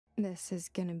This is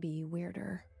gonna be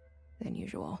weirder than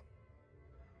usual.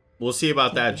 We'll see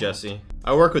about that, Jesse.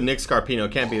 I work with Nick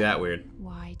Scarpino. Can't be that weird.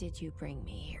 Why did you bring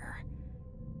me here?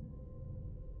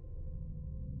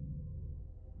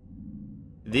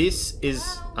 This is...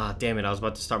 Ah, damn it. I was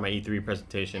about to start my E3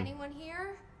 presentation. Anyone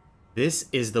here? This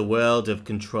is the world of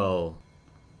control.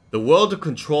 The world of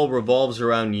control revolves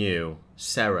around you,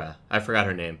 Sarah. I forgot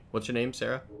her name. What's your name,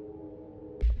 Sarah?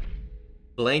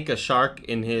 Blank a shark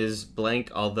in his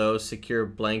blank, although secure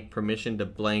blank permission to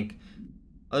blank.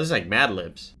 Oh, this is like Mad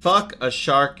Libs. Fuck a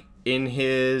shark in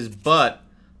his butt,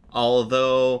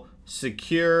 although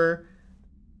secure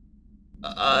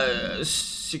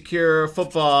secure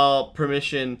football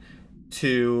permission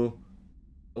to...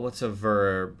 What's a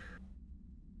verb?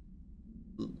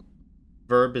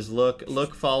 Verb is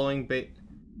look following bait.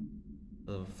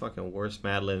 The fucking worst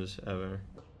Mad Libs ever.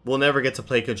 We'll never get to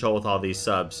play control with all these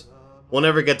subs. We'll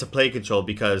never get to play control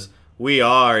because we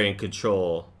are in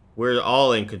control. We're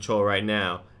all in control right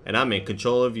now, and I'm in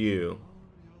control of you.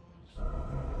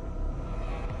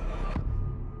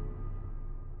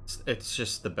 It's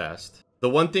just the best. The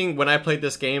one thing when I played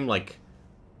this game, like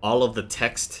all of the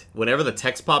text, whenever the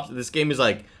text pops, this game is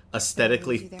like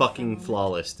aesthetically fucking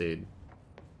flawless, dude.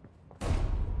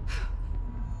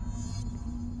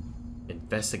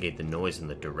 Investigate the noise in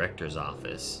the director's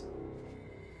office.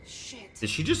 Shit. Did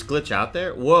she just glitch out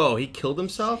there? Whoa, he killed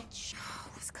himself?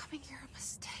 Was coming here a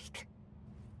mistake?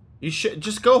 You should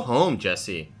just go home,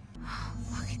 Jesse.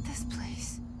 Look at this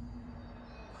place.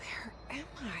 Where am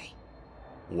I?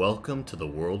 Welcome to the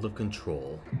world of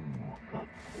control.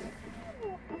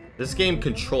 This game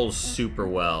controls super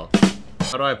well.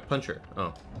 How do I punch her?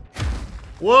 Oh.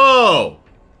 Whoa!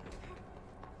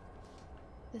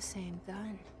 The same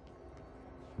gun.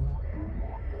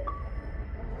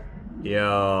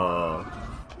 Yo.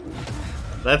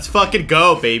 Let's fucking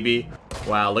go, baby.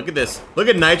 Wow, look at this. Look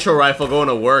at Nitro Rifle going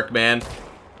to work, man.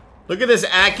 Look at this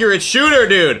accurate shooter,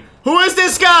 dude. Who is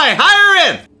this guy?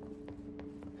 Hire him!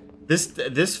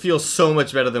 This feels so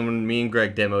much better than when me and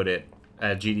Greg demoed it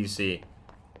at GDC.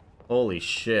 Holy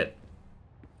shit.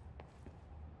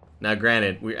 Now,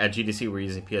 granted, at GDC we're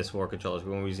using PS4 controllers.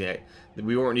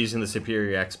 We weren't using the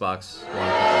superior Xbox One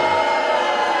controllers.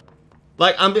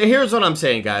 Like, here's what I'm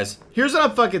saying, guys. Here's what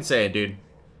I'm fucking saying, dude.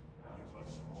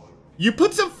 You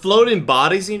put some floating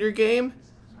bodies in your game,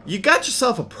 you got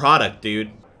yourself a product,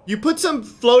 dude. You put some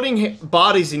floating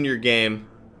bodies in your game,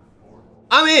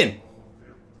 I'm in.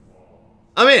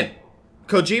 I'm in.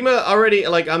 Kojima already,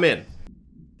 like, I'm in.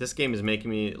 This game is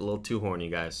making me a little too horny,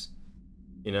 guys.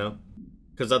 You know?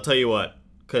 Because I'll tell you what.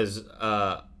 Because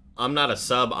I'm not a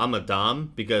sub, I'm a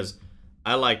dom. Because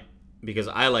I like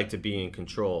to be in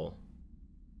control.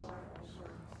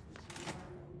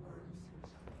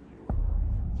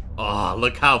 Oh,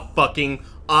 look how fucking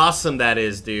awesome that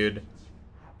is, dude.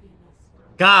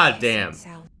 God damn.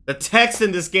 The text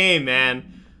in this game,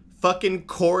 man. Fucking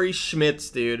Corey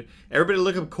Schmitz, dude. Everybody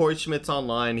look up Corey Schmitz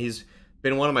online. He's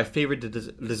been one of my favorite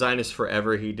designers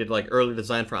forever. He did like early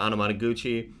design for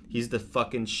Anamanaguchi. He's the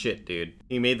fucking shit, dude.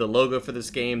 He made the logo for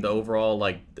this game, the overall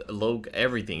like logo,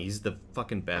 everything. He's the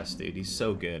fucking best, dude. He's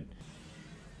so good.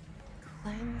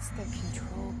 Cleanse the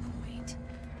control point.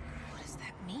 What does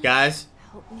that mean? Guys,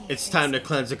 it's time to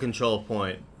cleanse the control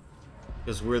point.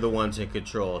 Because we're the ones in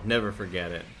control. Never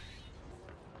forget it.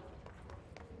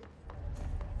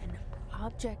 An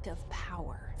object of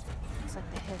power. Looks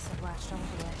like the hiss have latched onto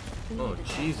it. Oh,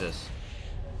 Jesus.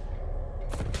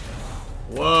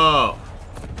 Whoa.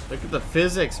 Look at the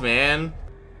physics, man.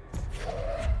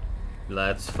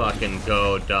 Let's fucking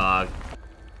go, dog.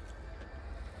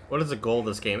 What is the goal of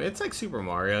this game? It's like Super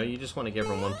Mario. You just want to get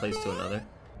from one place to another.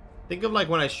 Think of like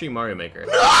when I stream Mario Maker.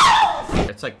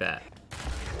 It's like that.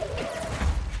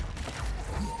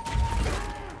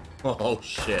 Oh,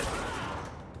 shit.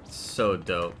 So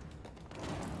dope.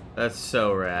 That's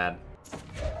so rad.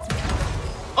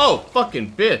 Oh,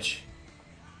 fucking bitch.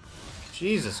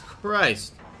 Jesus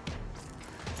Christ.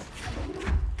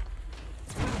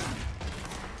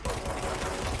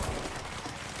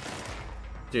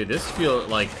 Dude, this feels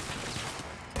like...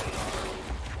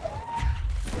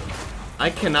 I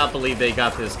cannot believe they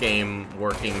got this game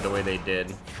working the way they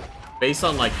did. Based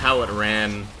on like how it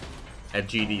ran at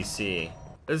GDC.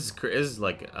 This is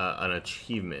like an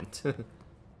achievement.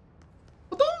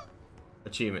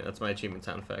 Achievement, that's my achievement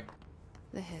sound effect.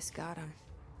 The hiss got him.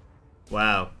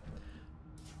 Wow.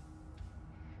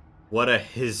 What a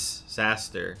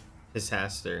disaster.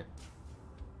 Disaster.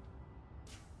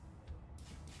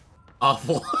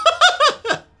 Awful.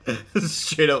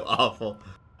 Straight up awful.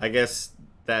 I guess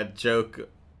that joke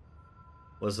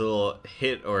was a little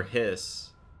hit or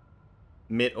hiss.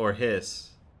 Mit or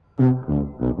hiss.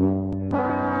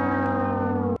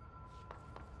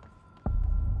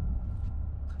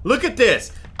 Look at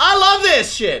this! I love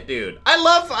this shit, dude! I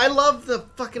love the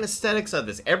fucking aesthetics of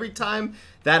this. Every time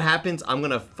that happens, I'm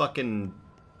gonna fucking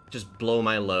just blow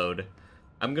my load.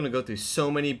 I'm gonna go through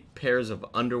so many pairs of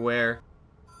underwear.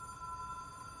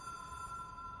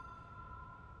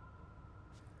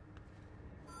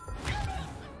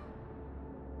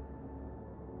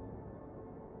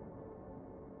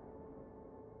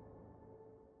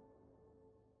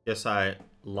 Guess I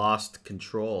lost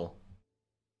control.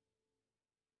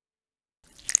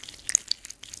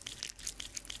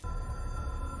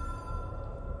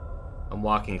 I'm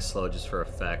walking slow just for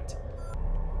effect.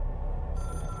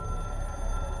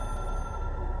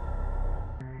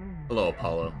 Hello,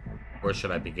 Apollo. Where should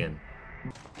I begin?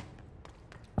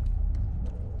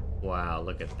 Wow,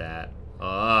 look at that.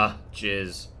 Ah,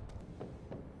 jizz.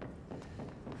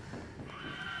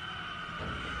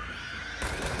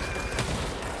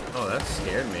 Oh, that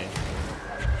scared me.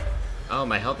 Oh,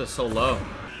 my health is so low.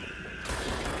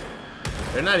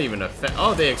 They're not even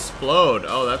oh, they explode.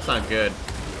 Oh, that's not good.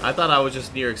 I thought I was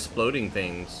just near exploding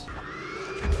things.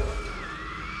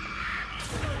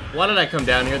 Why did I come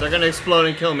down here? They're gonna explode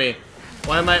and kill me.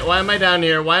 Why am I down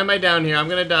here? Why am I down here? I'm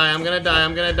gonna die. I'm gonna die.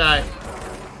 I'm gonna die.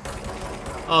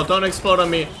 Oh, don't explode on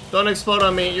me. Don't explode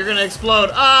on me. You're gonna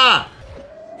explode. Ah!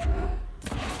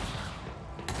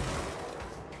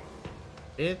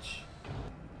 Bitch.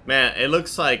 Man, it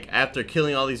looks like after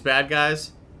killing all these bad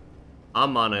guys,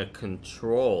 I'm on a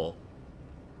control.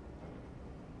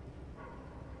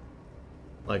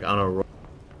 Like on a roll.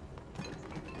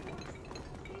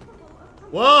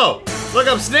 Whoa! Look,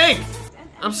 I'm Snake!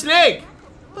 I'm Snake!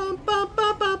 Bum, bum,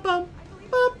 bum, bum, bum.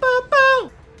 Bum, bum,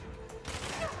 bum.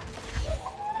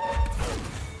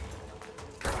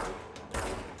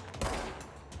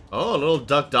 Oh, a little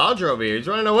Duck Dodger over here. He's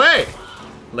running away!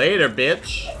 Later,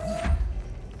 bitch.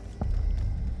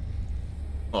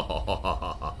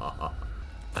 I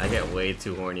get way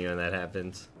too horny when that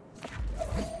happens.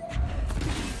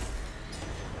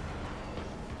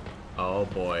 Oh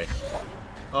boy.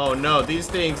 Oh no, these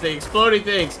things, the exploding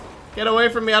things. Get away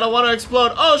from me, I don't want to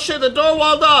explode. Oh shit, the door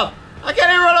walled off. I can't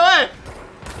even run away.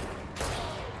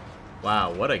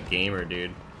 Wow, what a gamer,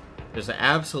 dude. Just an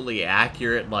absolutely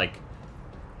accurate, like...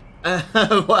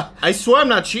 I swear I'm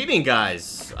not cheating,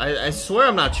 guys. I swear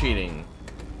I'm not cheating.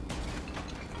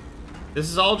 This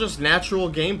is all just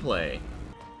natural gameplay.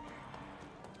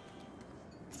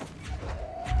 There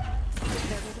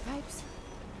were the pipes.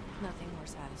 Nothing more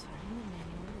satisfying than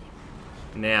manual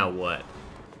labor. Now what?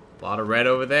 A lot of red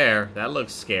over there. That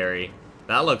looks scary.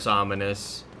 That looks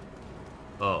ominous.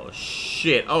 Oh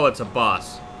shit. Oh, it's a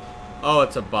boss. Oh,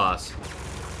 it's a boss.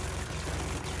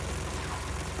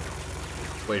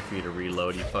 Wait for you to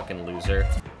reload, you fucking loser.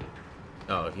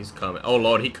 Oh, he's coming. Oh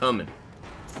lord, he coming.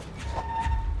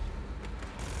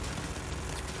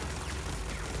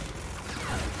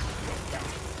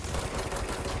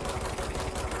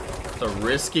 It's a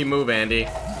risky move, Andy.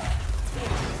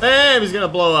 Bam! He's gonna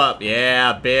blow up.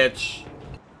 Yeah, bitch.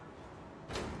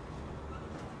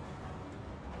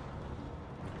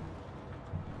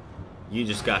 You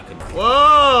just got...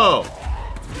 Whoa!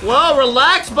 Whoa,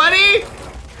 relax, buddy!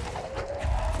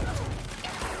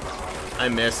 I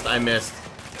missed.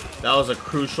 That was a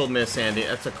crucial miss, Andy.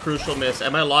 That's a crucial miss.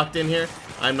 Am I locked in here?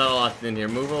 I'm not locked in here.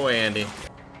 Move away, Andy.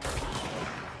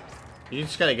 You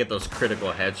just gotta get those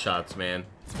critical headshots, man.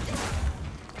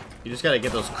 You just gotta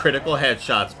get those critical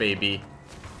headshots, baby.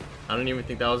 I don't even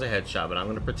think that was a headshot, but I'm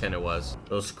gonna pretend it was.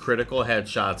 Those critical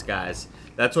headshots, guys.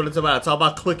 That's what it's about. It's all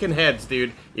about clicking heads,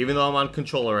 dude. Even though I'm on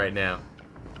controller right now.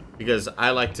 Because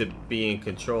I like to be in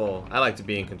control. I like to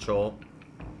be in control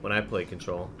when I play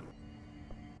control.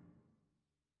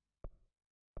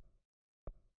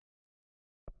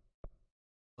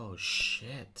 Oh,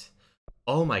 shit.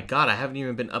 Oh my god, I haven't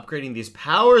even been upgrading these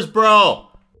powers, bro!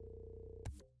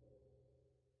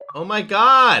 Oh my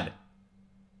god!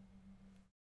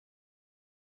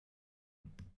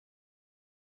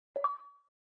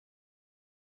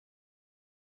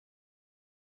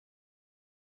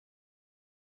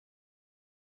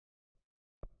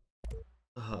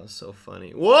 Oh, so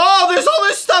funny. Whoa, there's all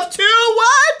this stuff too?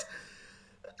 What?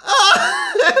 Oh,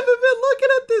 I haven't been looking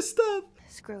at this stuff.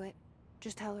 Screw it.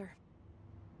 Just tell her.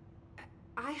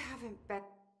 I haven't been.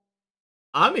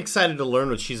 I'm excited to learn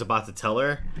what she's about to tell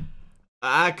her.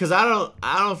 Cause I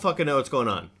don't fucking know what's going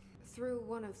on. Through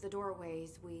one of the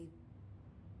doorways, we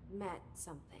met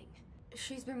something.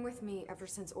 She's been with me ever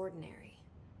since Ordinary.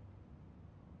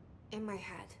 In my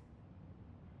head.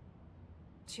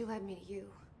 She led me to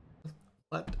you.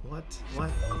 What?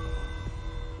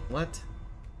 What?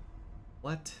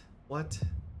 What? What?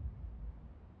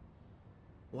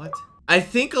 What? I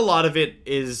think a lot of it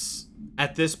is,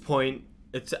 at this point,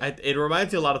 it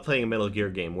reminds me a lot of playing a Metal Gear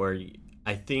game where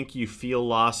I think you feel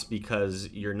lost because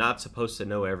you're not supposed to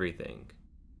know everything.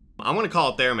 I'm gonna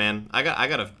call it there, man. I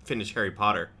gotta finish Harry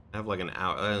Potter. I have like an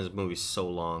hour. This movie's so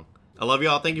long. I love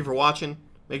y'all. Thank you for watching.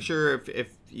 Make sure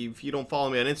if you don't follow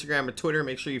me on Instagram or Twitter,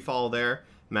 make sure you follow there.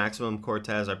 Maximum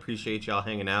Cortez. I appreciate y'all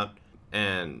hanging out.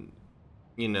 And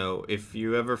you know, if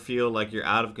you ever feel like you're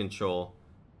out of control,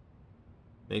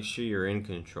 make sure you're in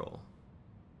control.